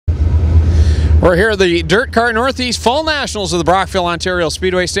We're here at the Dirt Car Northeast Fall Nationals of the Brockville, Ontario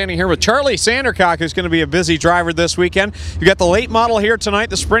Speedway, standing here with Charlie Sandercock, who's going to be a busy driver this weekend. You've got the late model here tonight,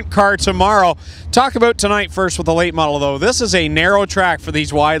 the sprint car tomorrow. Talk about tonight first with the late model, though. This is a narrow track for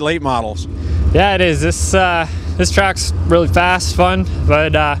these wide late models. Yeah, it is. This track's really fast, fun,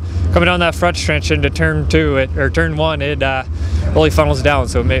 but coming down that front stretch into turn one, it really funnels down,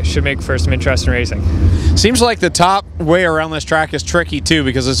 so it should make for some interesting racing. Seems like the top way around this track is tricky too,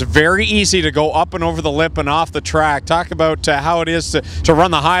 because it's very easy to go up and over the lip and off the track. Talk about how it is to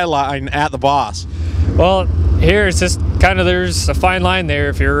run the high line at the boss. Well, here it's just kind of, there's a fine line there.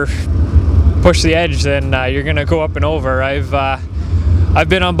 If you're push the edge, then you're gonna go up and over. I've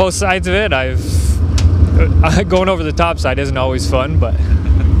been on both sides of it. Going over the top side isn't always fun, but.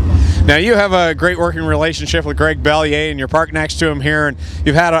 Now you have a great working relationship with Greg Bellier, and you're parked next to him here, and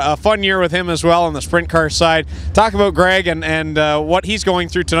you've had a fun year with him as well on the sprint car side. Talk about Greg and what he's going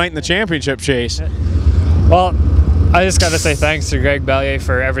through tonight in the championship chase. Well, I just got to say thanks to Greg Bellier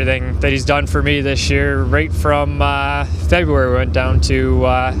for everything that he's done for me this year. Right from February, we went down to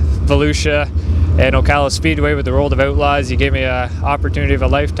Volusia and Ocala Speedway with the World of Outlaws. He gave me an opportunity of a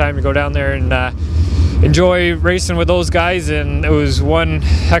lifetime to go down there and enjoy racing with those guys, and it was one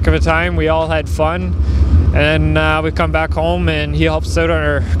heck of a time. We all had fun, and we come back home and he helps out on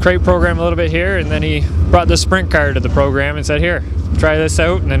our crate program a little bit here, and then he brought the sprint car to the program and said, here, try this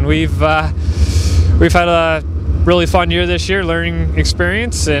out. And then we've had a really fun year this year, learning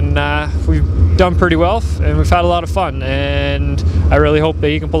experience, and we've done pretty well, and we've had a lot of fun, and I really hope that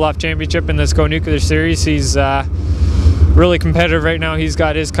he can pull off championship in this Go Nuclear Series. He's really competitive right now. He's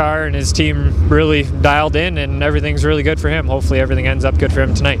got his car and his team really dialed in, and everything's really good for him. Hopefully everything ends up good for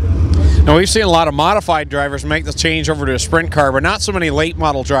him tonight. Now, we've seen a lot of modified drivers make the change over to a sprint car, but not so many late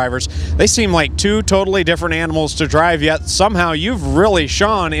model drivers. They seem like two totally different animals to drive, yet somehow you've really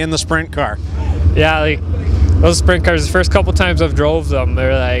shone in the sprint car. Yeah, like those sprint cars, the first couple times I've drove them,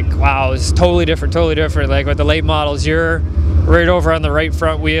 they're like, wow, it's totally different, totally different. Like with the late models, you're right over on the right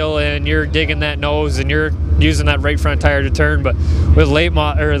front wheel and you're digging that nose and you're using that right front tire to turn. But with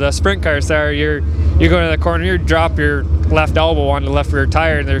the sprint cars there, you're going to the corner, you drop your left elbow on the left rear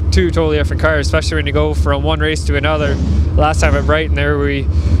tire, and they're two totally different cars, especially when you go from one race to another. Last time at Brighton there, we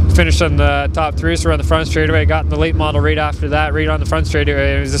finished on the top three, so we're on the front straightaway, got in the late model right after that, right on the front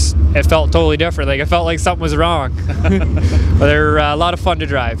straightaway. It felt totally different. Like, it felt like something was wrong. But they're a lot of fun to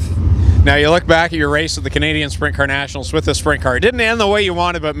drive. Now, you look back at your race at the Canadian Sprint Car Nationals with the sprint car. It didn't end the way you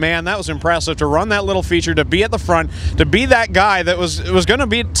wanted, but man, that was impressive to run that little feature, to be at the front, to be that guy that was going to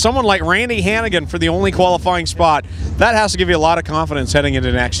beat someone like Randy Hannigan for the only qualifying spot. That has to give you a lot of confidence heading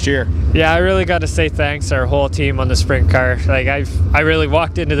into next year. Yeah, I really got to say thanks to our whole team on the sprint car. Like, I really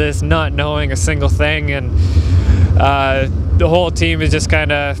walked into this not knowing a single thing, and the whole team is just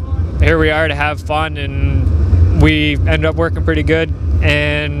kind of, here we are to have fun, and we ended up working pretty good.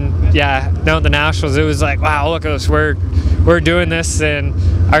 And yeah, down at the Nationals, it was like, wow, look at us, we're doing this, and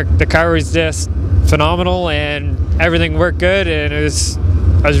the car was just phenomenal, and everything worked good, and I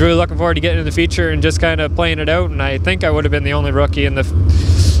was really looking forward to getting in the feature and just kind of playing it out. And I think I would have been the only rookie in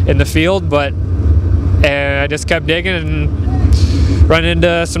the field, but I just kept digging and run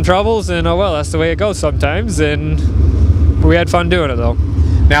into some troubles, and oh well, that's the way it goes sometimes, and we had fun doing it though.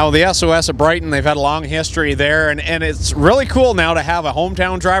 Now, the SOS at Brighton, they've had a long history there, and it's really cool now to have a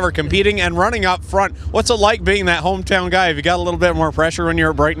hometown driver competing and running up front. What's it like being that hometown guy? Have you got a little bit more pressure when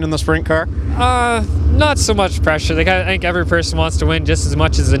you're at Brighton in the sprint car? Not so much pressure. I think every person wants to win just as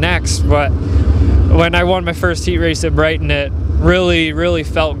much as the next, but when I won my first heat race at Brighton, it really, really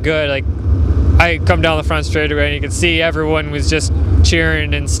felt good. Like, I come down the front straightaway and you could see everyone was just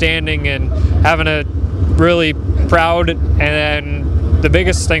cheering and standing and having a really proud, and then the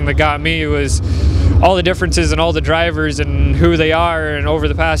biggest thing that got me was all the differences in all the drivers and who they are, and over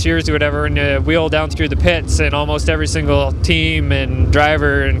the past years or whatever, and you wheel down through the pits, and almost every single team and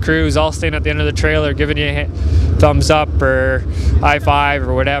driver and crews all standing at the end of the trailer giving you a thumbs up or high five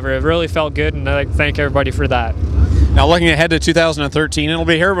or whatever. It really felt good, and I'd like to thank everybody for that. Now, looking ahead to 2013, it'll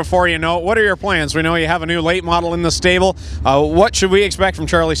be here before you know it. What are your plans? We know you have a new late model in the stable. What should we expect from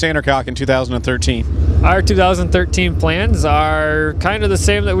Charlie Sandercock in 2013? Our 2013 plans are kind of the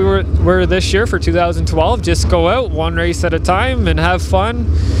same that we were this year for 2012. Just go out one race at a time and have fun.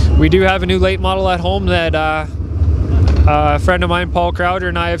 We do have a new late model at home that a friend of mine, Paul Crowder,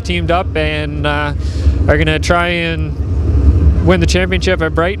 and I have teamed up and are going to try and win the championship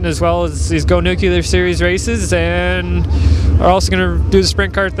at Brighton, as well as these Go Nuclear Series races, and are also going to do the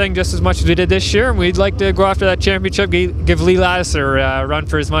sprint car thing just as much as we did this year. And we'd like to go after that championship, give Lee Lattiser a run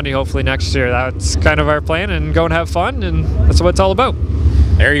for his money hopefully next year. That's kind of our plan, and go and have fun, and that's what it's all about.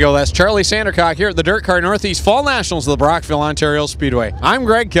 There you go. That's Charlie Sandercock here at the Dirt Car Northeast Fall Nationals of the Brockville, Ontario Speedway. I'm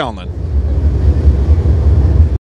Greg Kellman.